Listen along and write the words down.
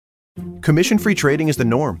Commission-free trading is the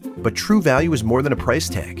norm, but true value is more than a price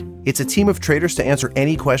tag. It's a team of traders to answer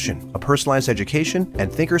any question, a personalized education,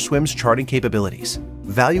 and thinkorswim's charting capabilities.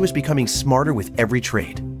 Value is becoming smarter with every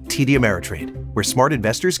trade. TD Ameritrade, where smart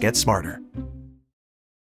investors get smarter.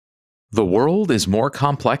 The world is more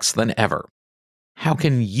complex than ever. How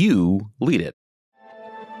can you lead it?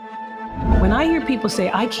 When I hear people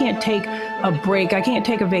say, I can't take a break, I can't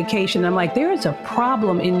take a vacation, I'm like, there is a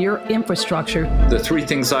problem in your infrastructure. The three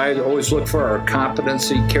things I always look for are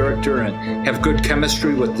competency, character, and have good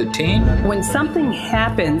chemistry with the team. When something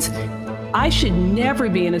happens, I should never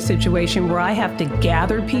be in a situation where I have to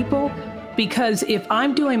gather people, because if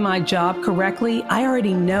I'm doing my job correctly, I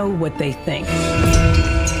already know what they think.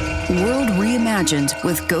 World Reimagined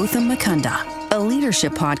with Gautam Mukunda, a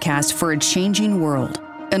leadership podcast for a changing world.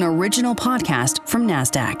 An original podcast from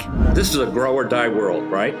Nasdaq. This is a grow or die world,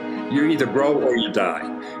 right? You either grow or you die.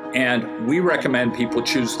 And we recommend people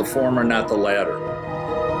choose the former, not the latter.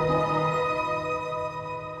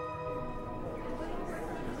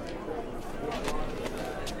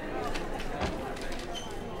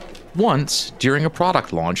 Once, during a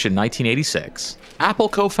product launch in 1986, Apple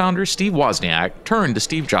co-founder Steve Wozniak turned to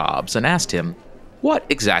Steve Jobs and asked him what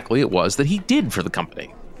exactly it was that he did for the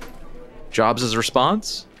company. Jobs'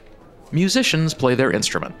 response? Musicians play their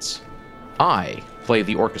instruments. I play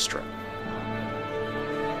the orchestra.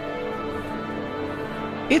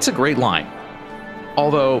 It's a great line,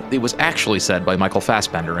 although it was actually said by Michael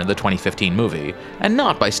Fassbender in the 2015 movie, and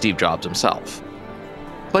not by Steve Jobs himself.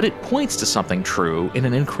 But it points to something true in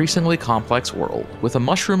an increasingly complex world with a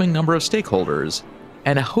mushrooming number of stakeholders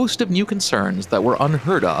and a host of new concerns that were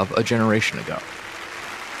unheard of a generation ago.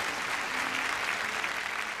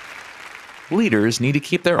 Leaders need to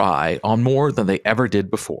keep their eye on more than they ever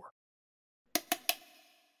did before.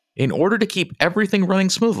 In order to keep everything running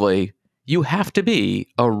smoothly, you have to be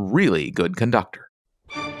a really good conductor.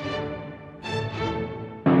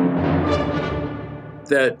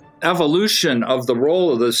 That evolution of the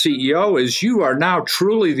role of the CEO is you are now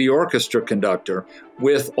truly the orchestra conductor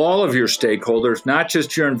with all of your stakeholders, not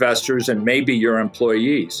just your investors and maybe your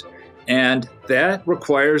employees. And that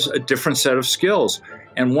requires a different set of skills.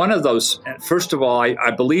 And one of those, first of all,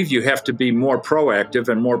 I believe you have to be more proactive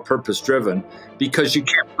and more purpose-driven, because you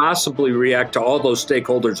can't possibly react to all those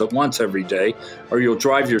stakeholders at once every day, or you'll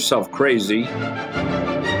drive yourself crazy.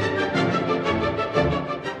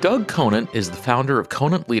 Doug Conant is the founder of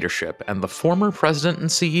ConantLeadership and the former president and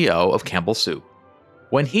CEO of Campbell Soup.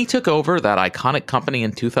 When he took over that iconic company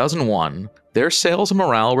in 2001, their sales and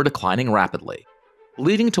morale were declining rapidly,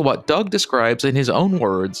 leading to what Doug describes in his own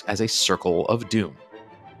words as a circle of doom.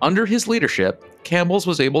 Under his leadership, Campbell's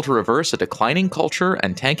was able to reverse a declining culture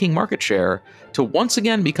and tanking market share to once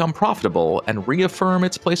again become profitable and reaffirm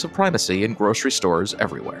its place of primacy in grocery stores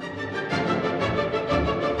everywhere.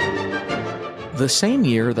 The same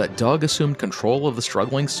year that Doug assumed control of the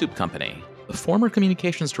struggling soup company, the former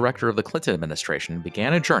communications director of the Clinton administration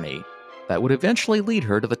began a journey that would eventually lead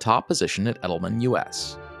her to the top position at Edelman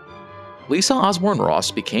U.S. Lisa Osborne Ross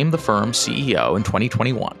became the firm's CEO in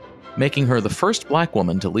 2021, making her the first Black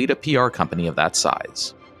woman to lead a PR company of that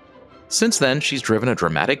size. Since then, she's driven a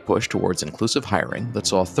dramatic push towards inclusive hiring that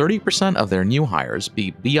saw 30% of their new hires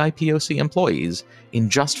be BIPOC employees in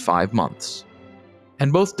just 5 months.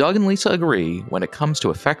 And both Doug and Lisa agree, when it comes to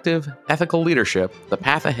effective, ethical leadership, the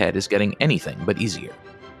path ahead is getting anything but easier.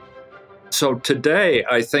 So today,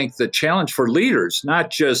 I think the challenge for leaders, not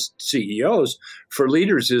just CEOs, for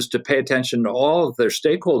leaders is to pay attention to all of their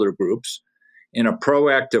stakeholder groups in a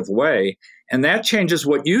proactive way. And that changes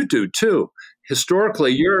what you do too.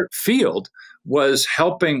 Historically, your field was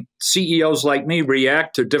helping CEOs like me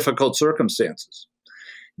react to difficult circumstances.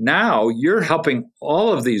 Now you're helping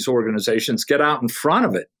all of these organizations get out in front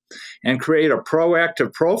of it and create a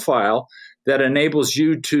proactive profile that enables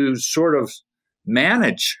you to sort of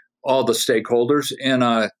manage all the stakeholders in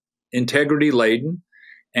a integrity-laden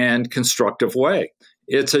and constructive way.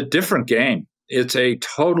 It's a different game. It's a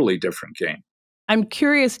totally different game. I'm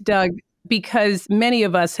curious, Doug, because many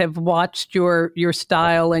of us have watched your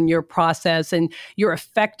style and your process and your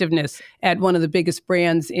effectiveness at one of the biggest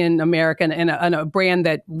brands in America, and a brand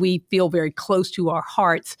that we feel very close to our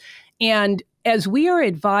hearts. And as we are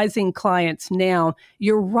advising clients now,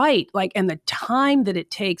 you're right, and the time that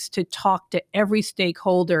it takes to talk to every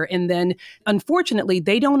stakeholder, and then unfortunately,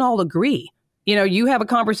 they don't all agree. You have a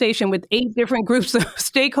conversation with 8 different groups of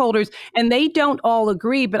stakeholders, and they don't all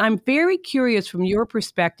agree. But I'm very curious from your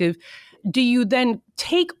perspective, do you then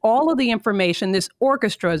take all of the information? This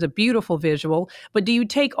orchestra is a beautiful visual, but do you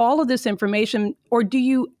take all of this information, or do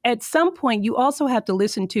you, at some point, you also have to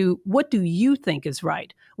listen to what do you think is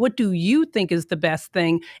right? What do you think is the best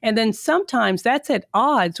thing? And then sometimes that's at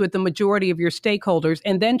odds with the majority of your stakeholders,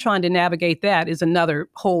 and then trying to navigate that is another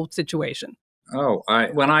whole situation.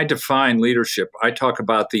 When I define leadership, I talk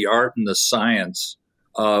about the art and the science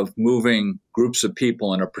of moving groups of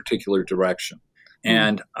people in a particular direction.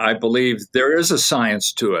 And I believe there is a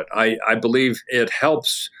science to it. I believe it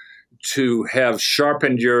helps to have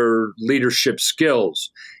sharpened your leadership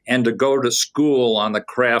skills and to go to school on the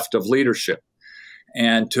craft of leadership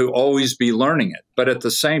and to always be learning it. But at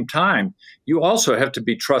the same time, you also have to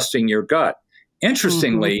be trusting your gut.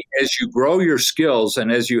 Interestingly, as you grow your skills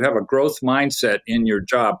and as you have a growth mindset in your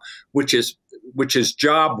job, which is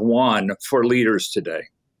job one for leaders today.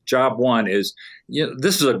 Job one is,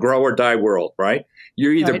 this is a grow or die world, right? You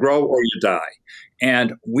either grow or you die.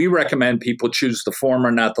 And we recommend people choose the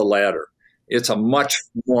former, not the latter. It's a much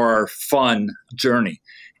more fun journey.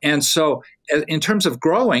 And so in terms of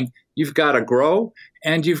growing, you've got to grow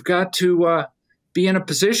and you've got to be in a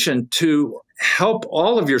position to help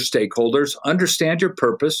all of your stakeholders understand your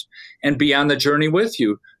purpose and be on the journey with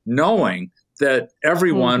you, knowing that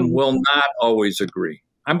everyone will not always agree.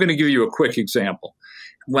 I'm going to give you a quick example.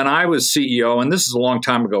 When I was CEO, and this is a long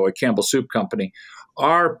time ago at Campbell Soup Company,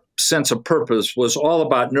 our sense of purpose was all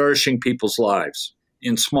about nourishing people's lives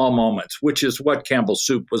in small moments, which is what Campbell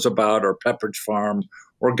Soup was about, or Pepperidge Farm,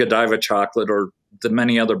 or Godiva Chocolate, or the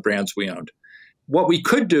many other brands we owned. What we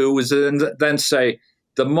could do was then say,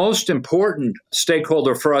 the most important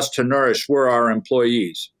stakeholder for us to nourish were our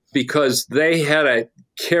employees, because they had to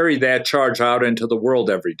carry that charge out into the world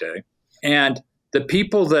every day. And the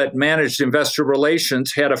people that managed investor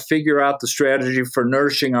relations had to figure out the strategy for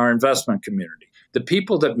nourishing our investment community. The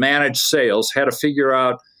people that managed sales had to figure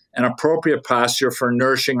out an appropriate posture for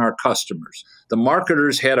nourishing our customers. The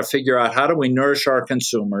marketers had to figure out, how do we nourish our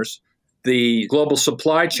consumers? The global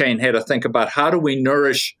supply chain had to think about, how do we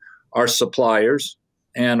nourish our suppliers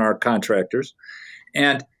and our contractors?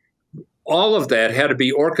 And all of that had to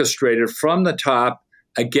be orchestrated from the top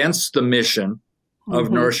against the mission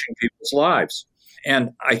of nourishing people's lives.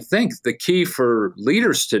 And I think the key for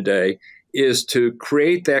leaders today is to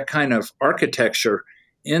create that kind of architecture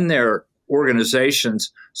in their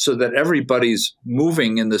organizations so that everybody's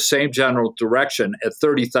moving in the same general direction at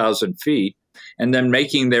 30,000 feet and then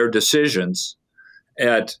making their decisions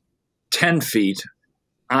at 10 feet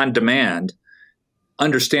on demand,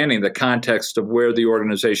 understanding the context of where the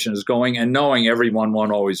organization is going and knowing everyone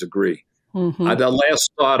won't always agree. The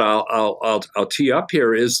last thought I'll tee up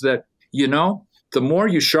here is that, the more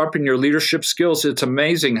you sharpen your leadership skills, it's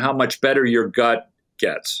amazing how much better your gut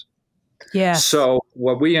gets. Yeah. So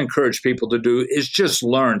what we encourage people to do is just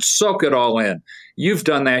learn, soak it all in. You've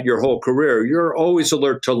done that your whole career. You're always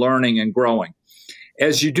alert to learning and growing.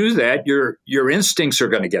 As you do that, your instincts are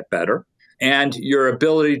going to get better, and your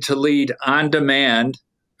ability to lead on demand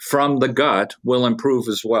from the gut will improve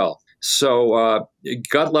as well. So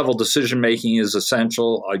gut level decision making is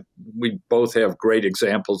essential. We both have great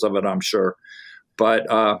examples of it, I'm sure.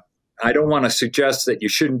 But I don't want to suggest that you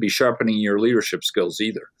shouldn't be sharpening your leadership skills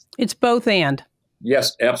either. It's both and.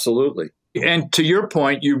 Yes, absolutely. And to your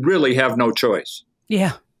point, you really have no choice.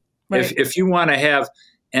 Yeah. Right. If you want to have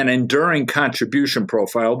an enduring contribution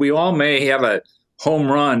profile, we all may have a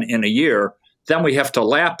home run in a year, then we have to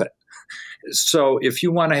lap it. So if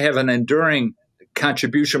you want to have an enduring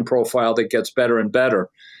contribution profile that gets better and better,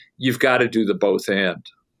 you've got to do the both and.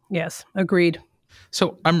 Yes, agreed.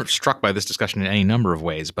 So I'm struck by this discussion in any number of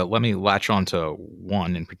ways, but let me latch on to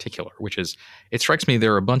one in particular, which is, it strikes me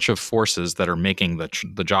there are a bunch of forces that are making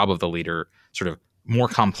the job of the leader sort of more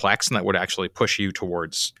complex, and that would actually push you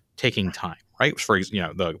towards taking time, right? For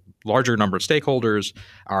the larger number of stakeholders,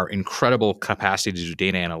 our incredible capacity to do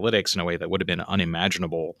data analytics in a way that would have been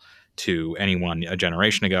unimaginable to anyone a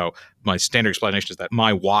generation ago. My standard explanation is that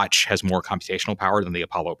my watch has more computational power than the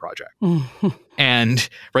Apollo project. And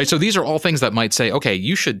right, so these are all things that might say, okay,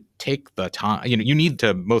 you should take the time. You need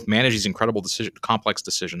to both manage these incredible complex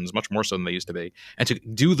decisions, much more so than they used to be, and to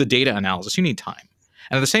do the data analysis, you need time.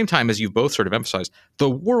 And at the same time, as you've both sort of emphasized, the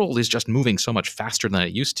world is just moving so much faster than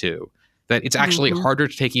it used to, that it's actually harder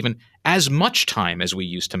to take even as much time as we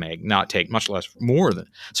used to not take much less, more than.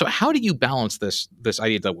 So how do you balance this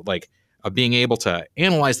idea that of being able to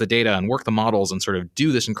analyze the data and work the models and sort of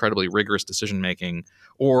do this incredibly rigorous decision making,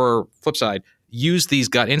 or flip side, use these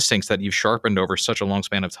gut instincts that you've sharpened over such a long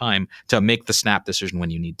span of time to make the snap decision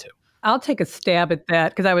when you need to? I'll take a stab at that,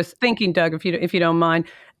 because I was thinking, Doug, if you don't mind,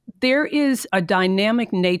 there is a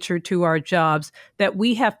dynamic nature to our jobs that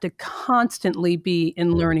we have to constantly be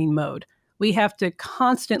in learning mode. We have to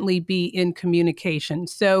constantly be in communication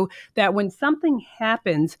so that when something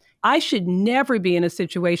happens, I should never be in a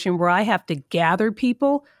situation where I have to gather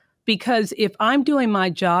people, because if I'm doing my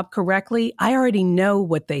job correctly, I already know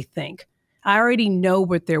what they think. I already know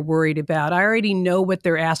what they're worried about. I already know what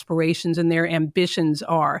their aspirations and their ambitions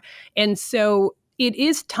are. And so it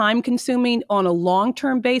is time consuming on a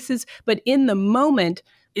long-term basis, but in the moment,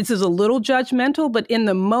 this is a little judgmental, but in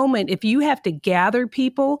the moment, if you have to gather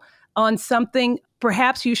people on something,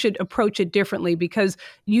 perhaps you should approach it differently, because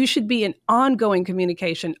you should be in ongoing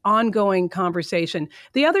communication, ongoing conversation.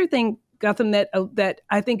 The other thing, Gautam, that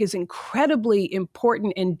I think is incredibly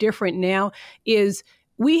important and different now is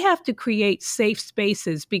we have to create safe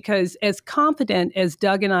spaces, because as confident as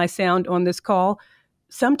Doug and I sound on this call,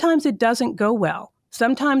 sometimes it doesn't go well.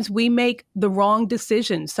 Sometimes we make the wrong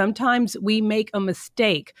decision. Sometimes we make a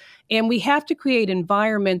mistake. And we have to create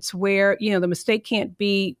environments where, the mistake can't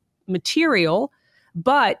be material,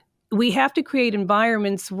 but we have to create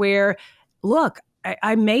environments where, look,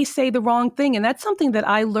 I may say the wrong thing. And that's something that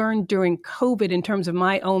I learned during COVID in terms of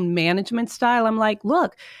my own management style. I'm like,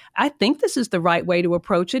 look, I think this is the right way to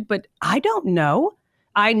approach it, but I don't know.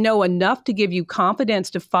 I know enough to give you confidence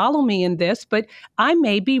to follow me in this, but I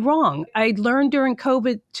may be wrong. I learned during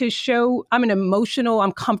COVID to show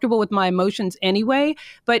I'm comfortable with my emotions anyway,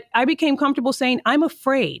 but I became comfortable saying, I'm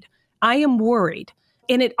afraid, I am worried.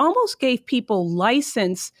 And it almost gave people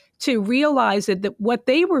license to realize that what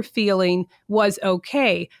they were feeling was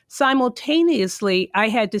okay. Simultaneously, I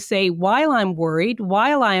had to say, while I'm worried,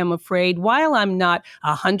 while I am afraid, while I'm not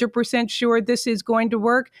 100% sure this is going to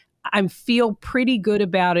work, I feel pretty good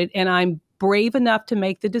about it, and I'm brave enough to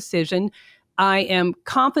make the decision. I am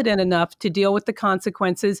confident enough to deal with the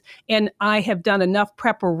consequences, and I have done enough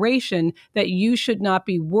preparation that you should not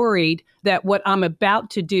be worried that what I'm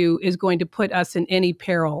about to do is going to put us in any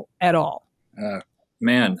peril at all.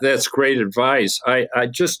 Man, that's great advice. I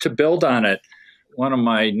just to build on it, one of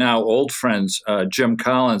my now old friends, Jim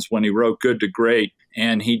Collins, when he wrote Good to Great,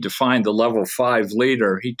 and he defined the level 5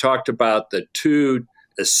 leader, he talked about the two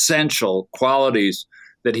essential qualities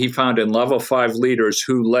that he found in level 5 leaders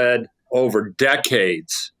who led over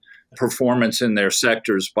decades performance in their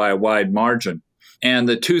sectors by a wide margin. And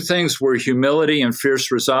the two things were humility and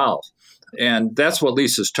fierce resolve. And that's what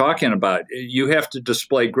Lisa's talking about. You have to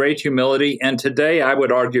display great humility. And today, I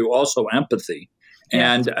would argue also empathy.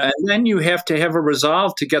 Yes. And then you have to have a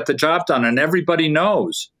resolve to get the job done. And everybody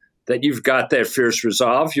knows that you've got that fierce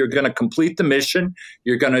resolve. You're going to complete the mission.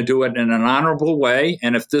 You're going to do it in an honorable way.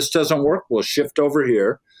 And if this doesn't work, we'll shift over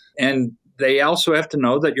here. And they also have to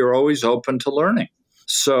know that you're always open to learning.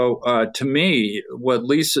 So to me, what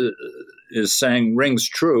Lisa is saying rings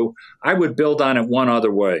true. I would build on it one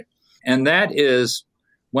other way. And that is,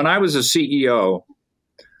 when I was a CEO,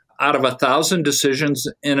 out of 1,000 decisions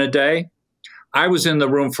in a day, I was in the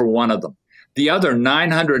room for one of them. The other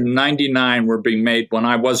 999 were being made when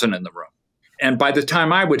I wasn't in the room. And by the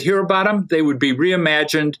time I would hear about them, they would be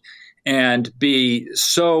reimagined and be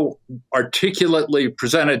so articulately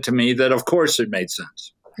presented to me that, of course, it made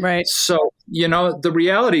sense. Right. So, the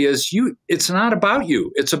reality is it's not about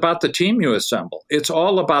you. It's about the team you assemble. It's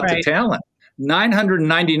all about the talent.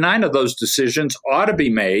 999 of those decisions ought to be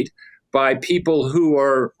made by people who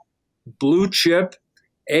are blue chip,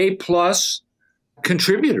 A+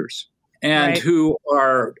 contributors and who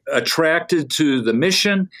are attracted to the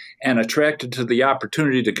mission and attracted to the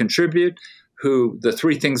opportunity to contribute, who the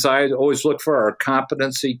three things I always look for are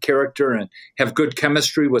competency, character, and have good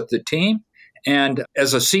chemistry with the team. And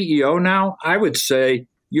as a CEO now, I would say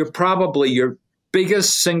your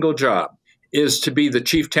biggest single job is to be the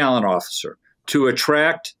chief talent officer, to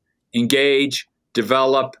attract, engage,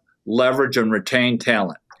 develop, leverage, and retain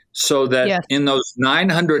talent. So that in those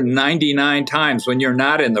 999 times when you're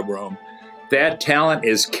not in the room, that talent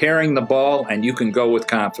is carrying the ball and you can go with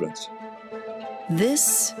confidence.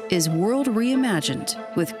 This is World Reimagined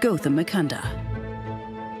with Gautam Mukunda.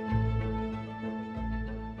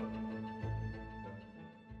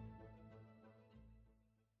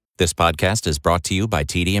 This podcast is brought to you by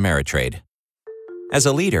TD Ameritrade. As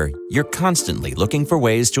a leader, you're constantly looking for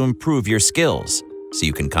ways to improve your skills so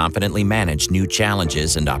you can confidently manage new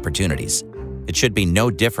challenges and opportunities. It should be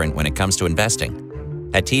no different when it comes to investing.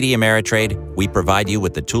 At TD Ameritrade, we provide you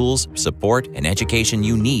with the tools, support, and education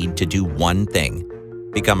you need to do one thing: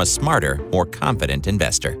 become a smarter, more confident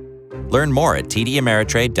investor. Learn more at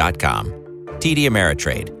tdameritrade.com. TD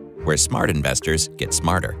Ameritrade, where smart investors get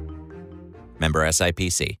smarter. Member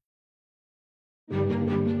SIPC.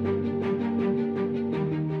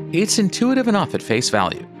 It's intuitive enough at face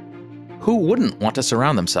value. Who wouldn't want to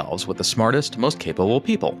surround themselves with the smartest, most capable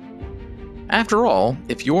people? After all,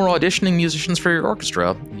 if you're auditioning musicians for your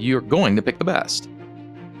orchestra, you're going to pick the best.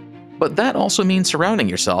 But that also means surrounding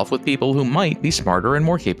yourself with people who might be smarter and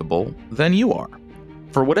more capable than you are.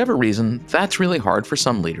 For whatever reason, that's really hard for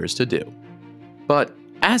some leaders to do. But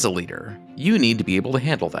as a leader, you need to be able to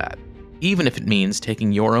handle that, even if it means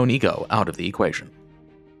taking your own ego out of the equation.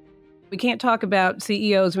 We can't talk about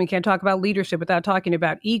CEOs, we can't talk about leadership without talking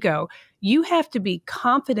about ego. You have to be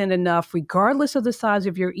confident enough, regardless of the size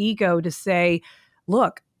of your ego, to say,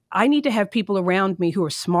 look, I need to have people around me who are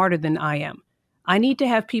smarter than I am. I need to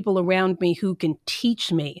have people around me who can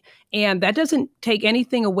teach me. And that doesn't take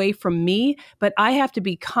anything away from me, but I have to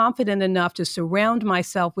be confident enough to surround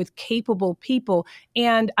myself with capable people.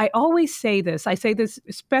 And I always say this, I say this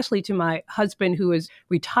especially to my husband, who is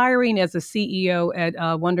retiring as a CEO at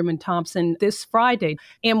Wunderman Thompson this Friday.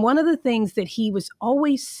 And one of the things that he was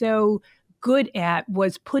always so good at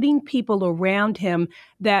was putting people around him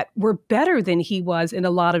that were better than he was in a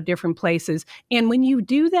lot of different places. And when you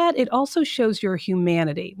do that, it also shows your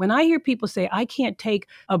humanity. When I hear people say, I can't take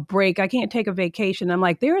a break, I can't take a vacation, I'm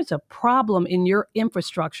like, there is a problem in your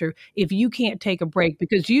infrastructure if you can't take a break,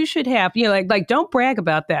 because you should have, like don't brag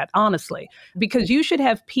about that, honestly, because you should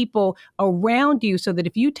have people around you so that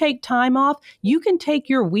if you take time off, you can take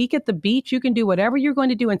your week at the beach, you can do whatever you're going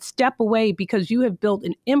to do and step away because you have built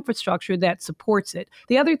an infrastructure that supports it.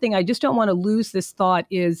 The other thing, I just don't want to lose this thought,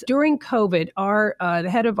 is during COVID, the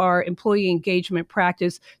head of our employee engagement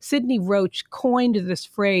practice, Sydney Roach, coined this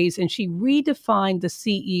phrase, and she redefined the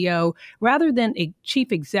CEO. Rather than a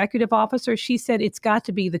chief executive officer, she said it's got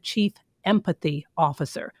to be the chief empathy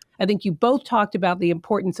officer. I think you both talked about the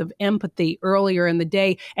importance of empathy earlier in the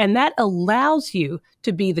day, and that allows you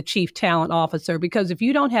to be the chief talent officer, because if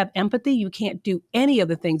you don't have empathy, you can't do any of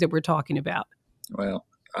the things that we're talking about. Well,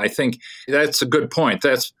 I think that's a good point.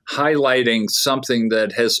 That's highlighting something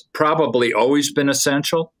that has probably always been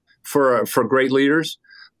essential for great leaders,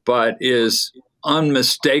 but is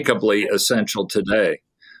unmistakably essential today.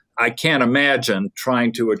 I can't imagine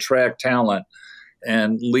trying to attract talent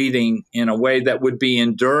and leading in a way that would be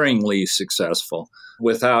enduringly successful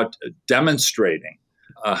without demonstrating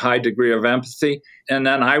a high degree of empathy. And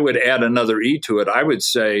then I would add another E to it. I would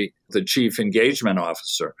say the chief engagement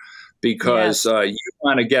officer, because you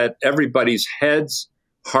want to get everybody's heads,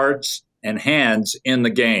 hearts, and hands in the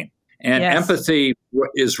game. And empathy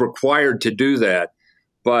is required to do that.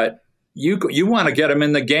 But you want to get them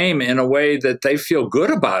in the game in a way that they feel good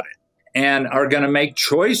about it and are going to make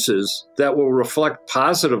choices that will reflect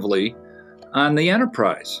positively on the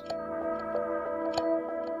enterprise.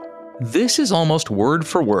 This is almost word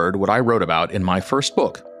for word what I wrote about in my first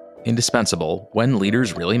book, Indispensable: When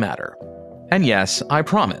Leaders Really Matter. And yes, I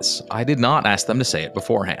promise, I did not ask them to say it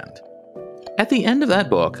beforehand. At the end of that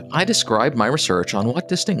book, I described my research on what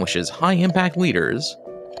distinguishes high-impact leaders,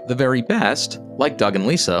 the very best, like Doug and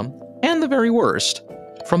Lisa, and the very worst,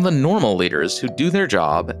 from the normal leaders who do their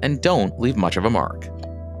job and don't leave much of a mark.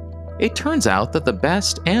 It turns out that the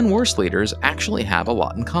best and worst leaders actually have a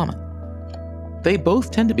lot in common. They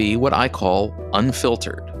both tend to be what I call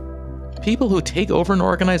unfiltered. People who take over an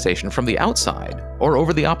organization from the outside or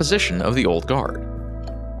over the opposition of the old guard.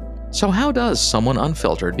 So how does someone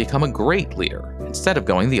unfiltered become a great leader instead of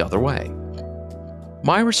going the other way?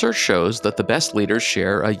 My research shows that the best leaders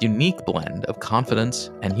share a unique blend of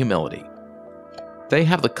confidence and humility. They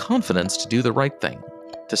have the confidence to do the right thing,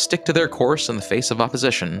 to stick to their course in the face of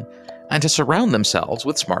opposition, and to surround themselves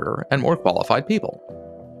with smarter and more qualified people.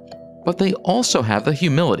 But they also have the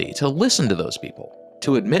humility to listen to those people,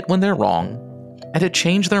 to admit when they're wrong, and to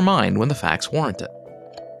change their mind when the facts warrant it.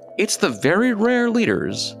 It's the very rare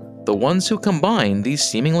leaders, the ones who combine these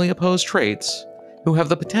seemingly opposed traits, who have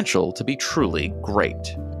the potential to be truly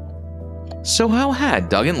great. So how had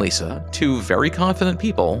Doug and Lisa, two very confident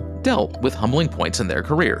people, dealt with humbling points in their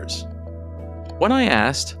careers? When I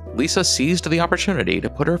asked, Lisa seized the opportunity to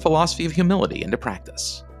put her philosophy of humility into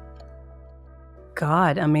practice.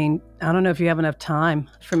 God, I mean, I don't know if you have enough time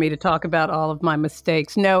for me to talk about all of my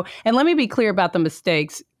mistakes. No, and let me be clear about the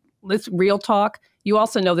mistakes. Let's real talk. You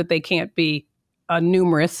also know that they can't be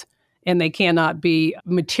numerous and they cannot be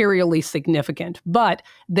materially significant, but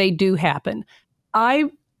they do happen.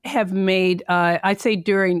 I have made, I'd say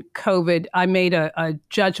during COVID, I made a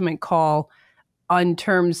judgment call on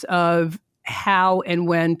terms of how and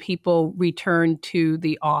when people return to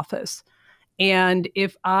the office. And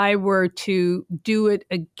if I were to do it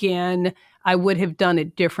again, I would have done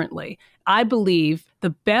it differently. I believe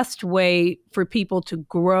the best way for people to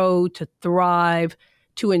grow, to thrive,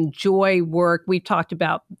 to enjoy work. We've talked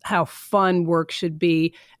about how fun work should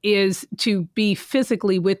be, is to be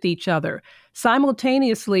physically with each other.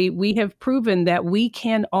 Simultaneously, we have proven that we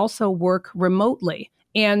can also work remotely.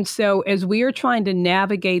 And so as we are trying to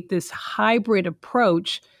navigate this hybrid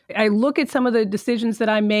approach, I look at some of the decisions that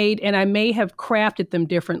I made, and I may have crafted them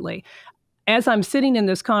differently. As I'm sitting in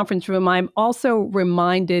this conference room, I'm also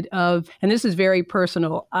reminded of, and this is very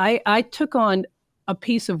personal, I took on a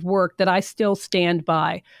piece of work that I still stand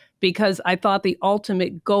by because I thought the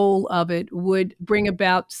ultimate goal of it would bring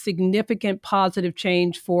about significant positive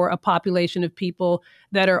change for a population of people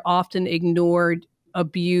that are often ignored,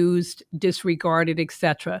 abused, disregarded,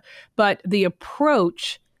 etc. But the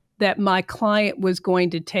approach that my client was going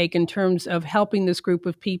to take in terms of helping this group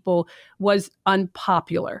of people was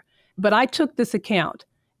unpopular. But I took this account,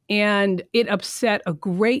 and it upset a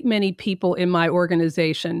great many people in my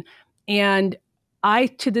organization. And I,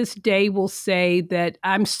 to this day, will say that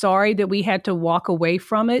I'm sorry that we had to walk away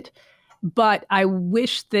from it, but I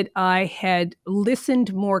wish that I had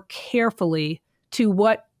listened more carefully to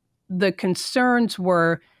what the concerns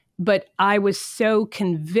were, but I was so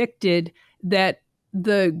convicted that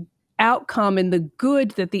the outcome and the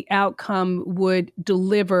good that the outcome would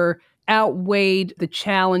deliver outweighed the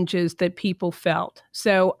challenges that people felt.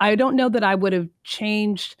 So I don't know that I would have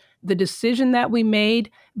changed the decision that we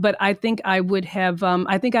made, but I think I would have,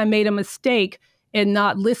 I think I made a mistake in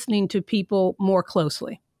not listening to people more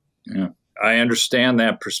closely. Yeah. I understand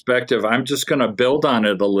that perspective. I'm just going to build on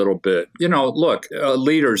it a little bit. Look,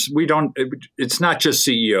 leaders, it's not just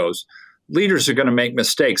CEOs. Leaders are going to make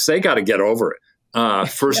mistakes. They got to get over it,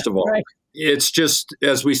 first of all. Right. It's just,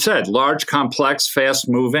 as we said, large, complex,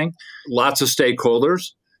 fast-moving, lots of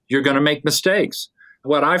stakeholders. You're going to make mistakes.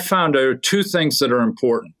 What I found are two things that are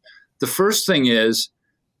important. The first thing is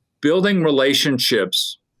building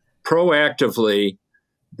relationships proactively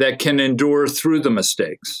that can endure through the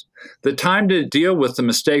mistakes. The time to deal with the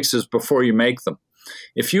mistakes is before you make them.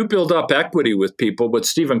 If you build up equity with people, what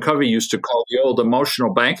Stephen Covey used to call the old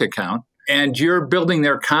emotional bank account, and you're building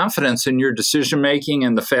their confidence in your decision-making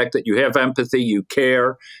and the fact that you have empathy, you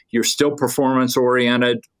care, you're still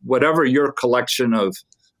performance-oriented, whatever your collection of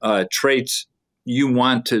traits you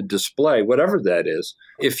want to display, whatever that is.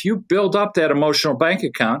 If you build up that emotional bank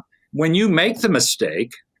account, when you make the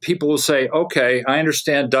mistake, people will say, okay, I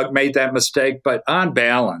understand Doug made that mistake, but on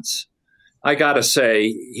balance, I got to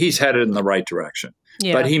say he's headed in the right direction.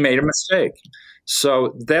 Yeah. But he made a mistake.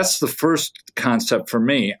 So that's the first concept for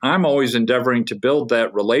me. I'm always endeavoring to build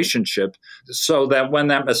that relationship so that when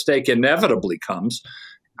that mistake inevitably comes,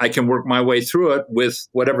 I can work my way through it with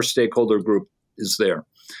whatever stakeholder group is there.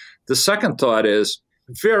 The second thought is,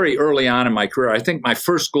 very early on in my career, I think my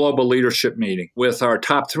first global leadership meeting with our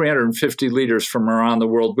top 350 leaders from around the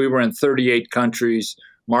world, we were in 38 countries,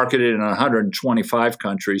 marketed in 125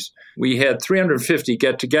 countries. We had 350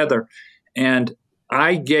 get together, and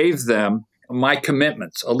I gave them my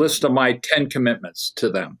commitments, a list of my 10 commitments to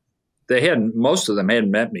them. Most of them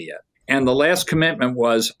hadn't met me yet. And the last commitment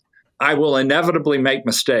was, I will inevitably make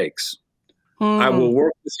mistakes. I will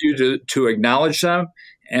work with you to acknowledge them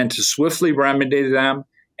and to swiftly remedy them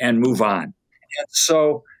and move on. And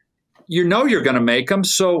so you're going to make them,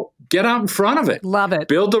 so get out in front of it. Love it.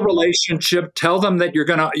 Build a relationship. Tell them that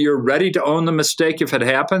you're ready to own the mistake if it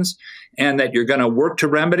happens, and that you're going to work to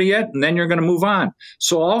remedy it, and then you're going to move on.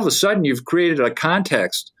 So all of a sudden, you've created a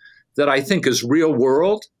context that I think is real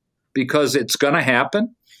world, because it's going to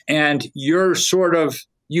happen, and you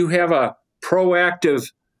have a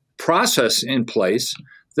proactive process in place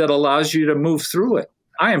that allows you to move through it.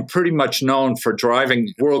 I am pretty much known for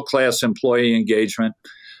driving world-class employee engagement,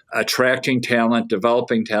 attracting talent,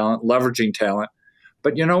 developing talent, leveraging talent.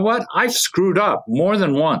 But you know what? I've screwed up more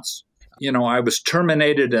than once. I was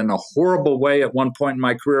terminated in a horrible way at one point in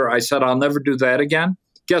my career. I said, I'll never do that again.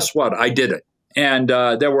 Guess what? I did it. And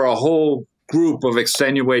there were a whole group of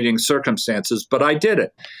extenuating circumstances, but I did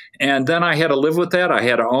it. And then I had to live with that. I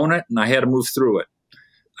had to own it, and I had to move through it.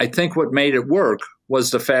 I think what made it work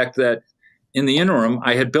was the fact that in the interim,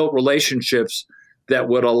 I had built relationships that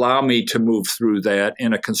would allow me to move through that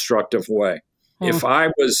in a constructive way. If I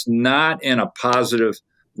was not in a positive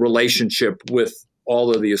relationship with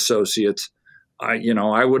all of the associates, I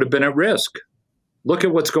would have been at risk. Look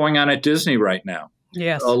at what's going on at Disney right now.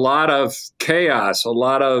 Yes. A lot of chaos, a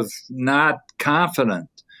lot of not confident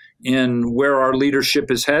in where our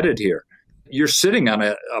leadership is headed here. You're sitting on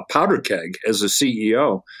a powder keg as a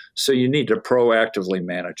CEO, so you need to proactively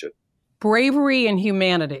manage it. Bravery and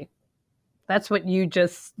humanity. That's what you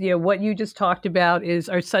just talked about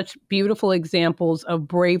are such beautiful examples of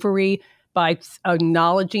bravery by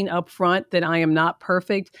acknowledging upfront that I am not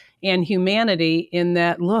perfect, and humanity in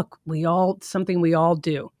that, look, something we all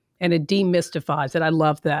do. And it demystifies it. I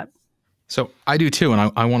love that. So I do too,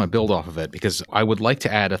 and I want to build off of it because I would like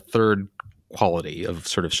to add a third quality of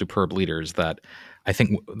sort of superb leaders that I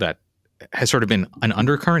think that has sort of been an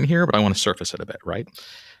undercurrent here, but I want to surface it a bit, right?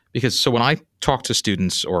 Because so when I talk to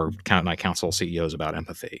students or I counsel CEOs about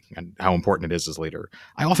empathy and how important it is as a leader,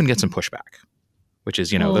 I often get some pushback, which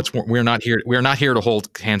is, we're not here to hold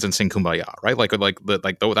hands and sing kumbaya, right?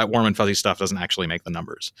 That warm and fuzzy stuff doesn't actually make the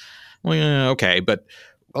numbers. Well, yeah, okay, but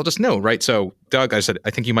I'll just know, right? So, Doug, I said, I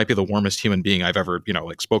think you might be the warmest human being I've ever,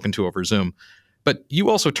 spoken to over Zoom. But you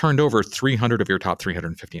also turned over 300 of your top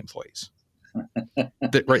 350 employees.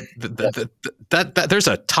 There's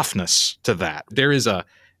a toughness to that. There is an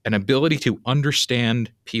ability to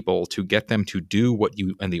understand people to get them to do what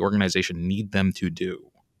you and the organization need them to do.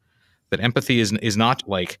 That empathy is not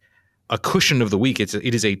like a cushion of the weak. It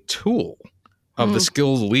is a tool of the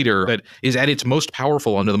skilled leader that is at its most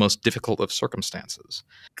powerful under the most difficult of circumstances.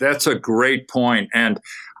 That's a great point. And,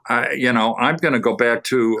 I'm going to go back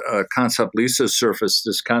to a concept Lisa surfaced,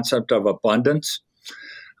 this concept of abundance,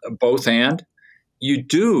 both and. You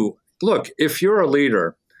do, look, if you're a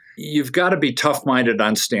leader, you've got to be tough-minded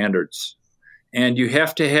on standards. And you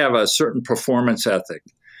have to have a certain performance ethic.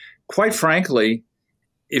 Quite frankly,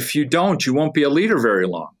 if you don't, you won't be a leader very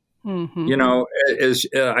long. Mm-hmm. As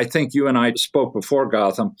I think you and I spoke before,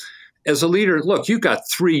 Gautam, as a leader, look, you've got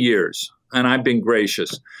 3 years, and I've been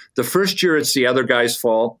gracious. The first year, it's the other guy's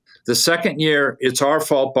fault. The second year, it's our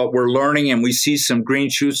fault, but we're learning and we see some green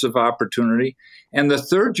shoots of opportunity. And the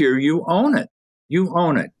third year, you own it. You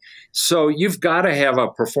own it. So you've got to have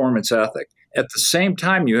a performance ethic. At the same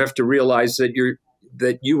time, you have to realize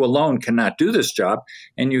that you alone cannot do this job,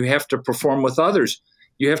 and you have to perform with others.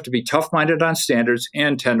 You have to be tough-minded on standards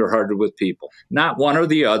and tender-hearted with people. Not one or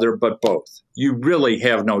the other, but both. You really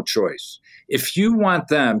have no choice. If you want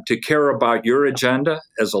them to care about your agenda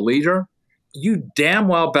as a leader, you damn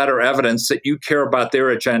well better evidence that you care about their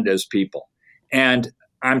agenda as people. And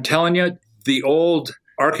I'm telling you, the old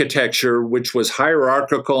architecture, which was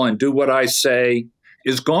hierarchical and do what I say,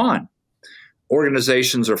 is gone.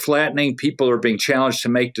 Organizations are flattening. People are being challenged to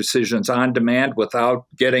make decisions on demand without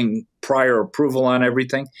getting prior approval on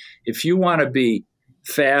everything. If you want to be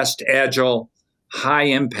fast, agile, high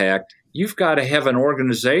impact, you've got to have an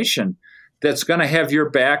organization that's going to have your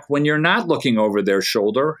back when you're not looking over their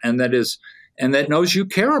shoulder, and that knows you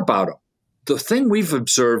care about them. The thing we've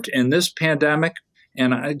observed in this pandemic,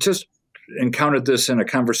 and I just encountered this in a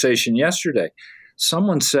conversation yesterday,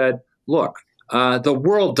 someone said, look, the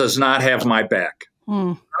world does not have my back.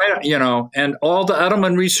 And all the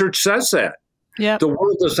Edelman research says that. Yep. The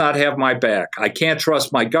world does not have my back. I can't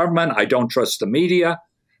trust my government. I don't trust the media.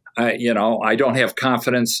 I don't have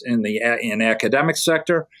confidence in the academic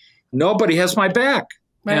sector. Nobody has my back.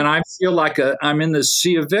 Right. And I feel like I'm in this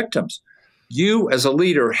sea of victims. You, as a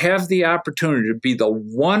leader, have the opportunity to be the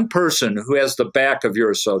one person who has the back of your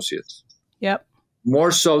associates. Yep.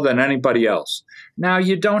 More so than anybody else. Now,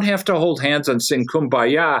 you don't have to hold hands and sing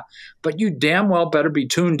kumbaya, but you damn well better be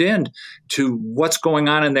tuned in to what's going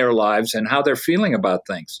on in their lives and how they're feeling about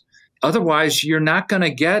things. Otherwise, you're not going to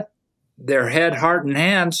get their head, heart, and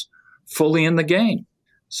hands fully in the game.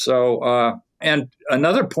 So, and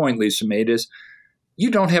another point Lisa made is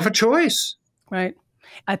you don't have a choice. Right.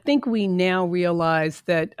 I think we now realize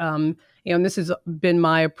that, and this has been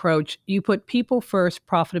my approach, you put people first,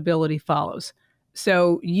 profitability follows.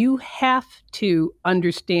 So you have to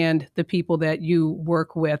understand the people that you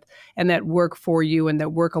work with and that work for you and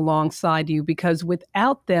that work alongside you, because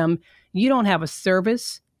without them, you don't have a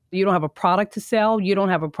service, you don't have a product to sell, you don't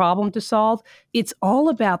have a problem to solve. It's all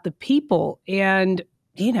about the people. And,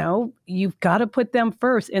 you've got to put them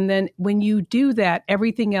first. And then when you do that,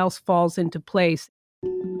 everything else falls into place.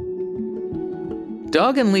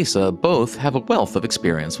 Doug and Lisa both have a wealth of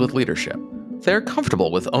experience with leadership. They're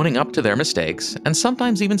comfortable with owning up to their mistakes and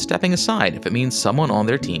sometimes even stepping aside if it means someone on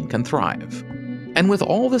their team can thrive. And with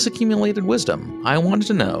all this accumulated wisdom, I wanted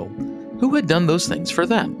to know who had done those things for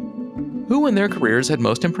them. Who in their careers had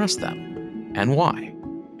most impressed them, and why?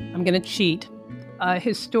 I'm going to cheat.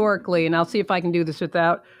 Historically, and I'll see if I can do this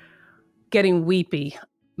without getting weepy.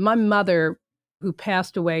 My mother, who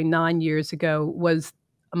passed away 9 years ago, was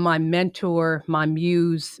my mentor, my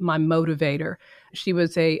muse, my motivator. She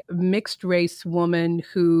was a mixed race woman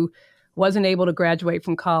who wasn't able to graduate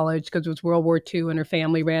from college because it was World War II and her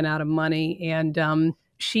family ran out of money. And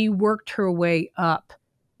she worked her way up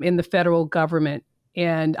in the federal government.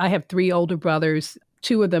 And I have 3 older brothers.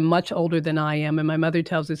 two of them much older than I am. And my mother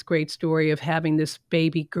tells this great story of having this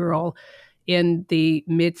baby girl in the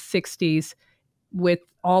mid-60s with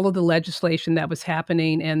all of the legislation that was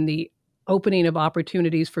happening and the opening of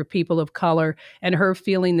opportunities for people of color, and her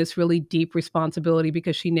feeling this really deep responsibility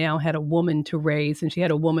because she now had a woman to raise, and she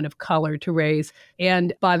had a woman of color to raise.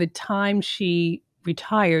 And by the time she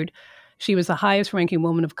retired, she was the highest ranking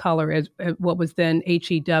woman of color at what was then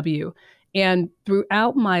HEW. And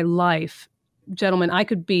throughout my life, gentlemen, I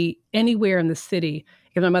could be anywhere in the city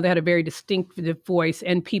because my mother had a very distinctive voice,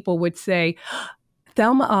 and people would say,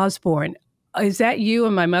 Thelma Osborne, is that you?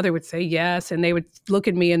 And my mother would say, yes. And they would look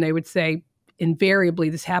at me and they would say, invariably,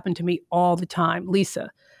 this happened to me all the time.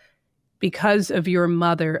 Lisa, because of your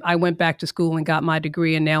mother, I went back to school and got my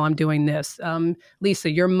degree, and now I'm doing this.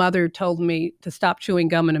 Lisa, your mother told me to stop chewing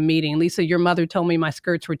gum in a meeting. Lisa, your mother told me my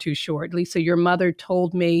skirts were too short. Lisa, your mother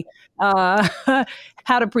told me how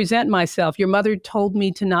to present myself. Your mother told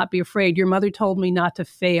me to not be afraid. Your mother told me not to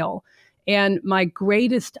fail. And my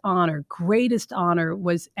greatest honor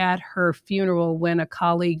was at her funeral when a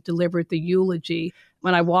colleague delivered the eulogy.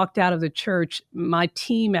 When I walked out of the church, my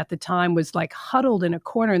team at the time was like huddled in a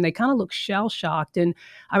corner, and they kind of looked shell-shocked. And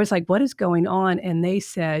I was like, what is going on? And they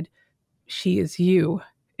said, she is you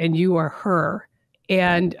and you are her.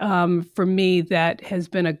 And for me, that has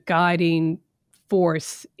been a guiding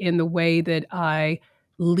force in the way that I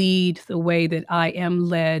lead, the way that I am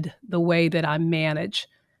led, the way that I manage.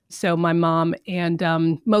 So my mom, and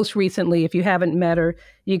most recently, if you haven't met her,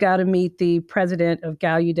 you got to meet the president of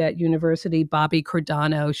Gallaudet University, Bobby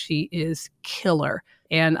Cordano. She is killer.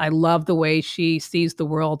 And I love the way she sees the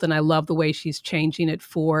world, and I love the way she's changing it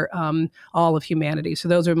for all of humanity. So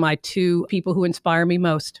those are my two people who inspire me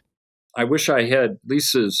most. I wish I had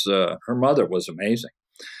Lisa's, her mother was amazing,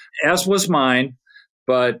 as was mine,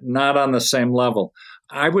 but not on the same level.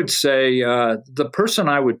 I would say the person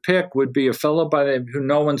I would pick would be a fellow who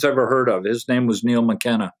no one's ever heard of. His name was Neil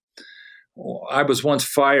McKenna. I was once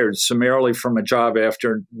fired summarily from a job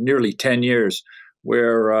after nearly 10 years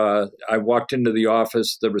where I walked into the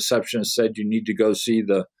office. The receptionist said, you need to go see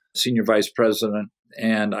the senior vice president.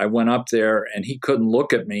 And I went up there, and he couldn't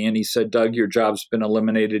look at me. And he said, Doug, your job's been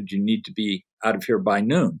eliminated. You need to be out of here by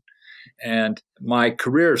noon. And my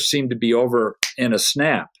career seemed to be over in a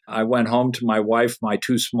snap. I went home to my wife, my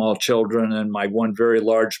two small children, and my one very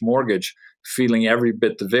large mortgage, feeling every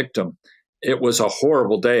bit the victim. It was a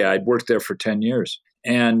horrible day. I'd worked there for 10 years.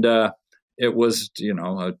 And it was,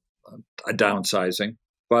 a downsizing.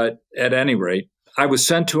 But at any rate, I was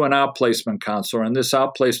sent to an outplacement counselor, and this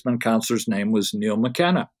outplacement counselor's name was Neil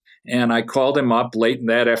McKenna. And I called him up late in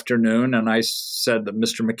that afternoon, and I said,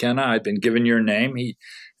 Mr. McKenna, I've been given your name.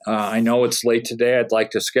 I know it's late today. I'd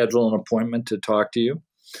like to schedule an appointment to talk to you.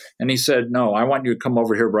 And he said, no, I want you to come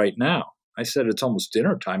over here right now. I said, it's almost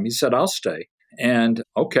dinner time. He said, I'll stay. And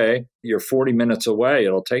okay, you're 40 minutes away.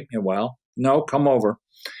 It'll take me a while. No, come over.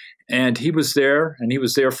 And he was there, and he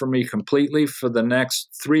was there for me completely for the next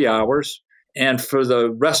 3 hours. And for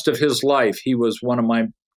the rest of his life, he was one of my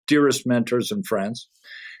dearest mentors and friends.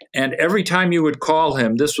 And every time you would call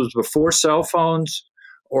him, this was before cell phones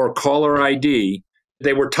or caller ID,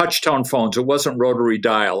 they were touch-tone phones. It wasn't rotary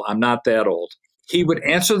dial. I'm not that old. He would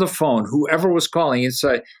answer the phone, whoever was calling, he'd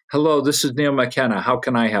say, hello, this is Neil McKenna. How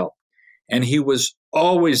can I help? And he was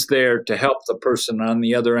always there to help the person on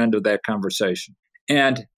the other end of that conversation.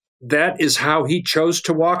 And that is how he chose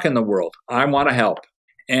to walk in the world. I want to help.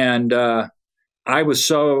 And I was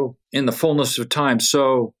so, in the fullness of time,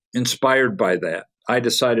 so inspired by that. I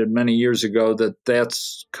decided many years ago that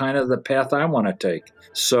that's kind of the path I want to take.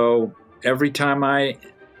 So every time I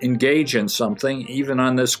engage in something, even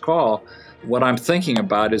on this call, what I'm thinking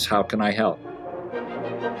about is how can I help?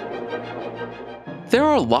 There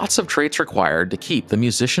are lots of traits required to keep the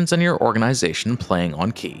musicians in your organization playing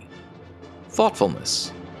on key.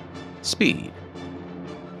 Thoughtfulness, speed,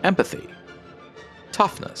 empathy,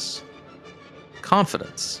 toughness,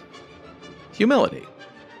 confidence, humility.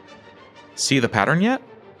 See the pattern yet?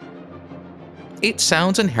 It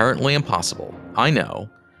sounds inherently impossible, I know,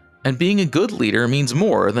 and being a good leader means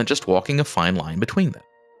more than just walking a fine line between them.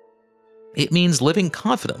 It means living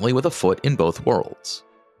confidently with a foot in both worlds.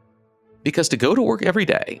 Because to go to work every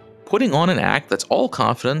day, putting on an act that's all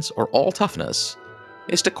confidence or all toughness,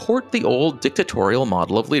 is to court the old dictatorial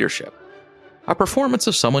model of leadership, a performance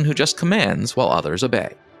of someone who just commands while others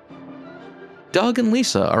obey. Doug and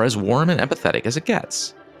Lisa are as warm and empathetic as it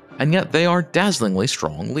gets, and yet they are dazzlingly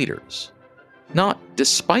strong leaders. Not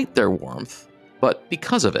despite their warmth, but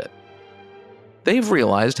because of it. They've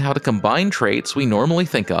realized how to combine traits we normally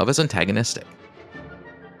think of as antagonistic.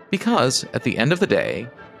 Because, at the end of the day,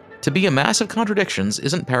 To be a mass of contradictions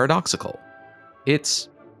isn't paradoxical. It's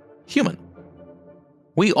human.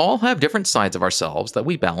 We all have different sides of ourselves that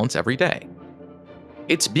we balance every day.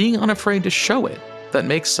 It's being unafraid to show it that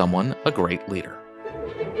makes someone a great leader.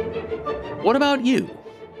 What about you?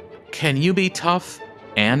 Can you be tough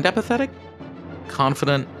and empathetic?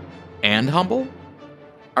 Confident and humble?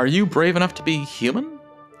 Are you brave enough to be human?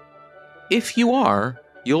 If you are,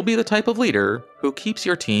 you'll be the type of leader who keeps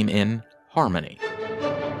your team in harmony.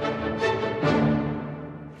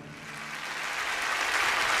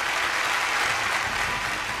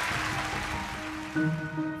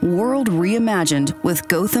 World Reimagined with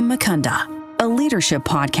Gautam Mukunda, a leadership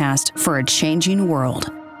podcast for a changing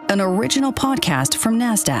world. An original podcast from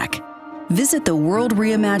Nasdaq. Visit the World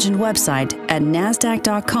Reimagined website at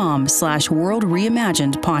nasdaq.com/World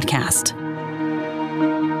Reimagined podcast.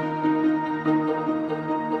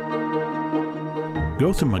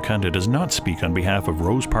 Gautam Mukunda does not speak on behalf of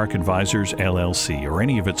Rose Park Advisors, LLC, or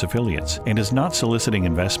any of its affiliates, and is not soliciting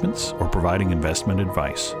investments or providing investment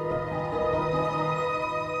advice.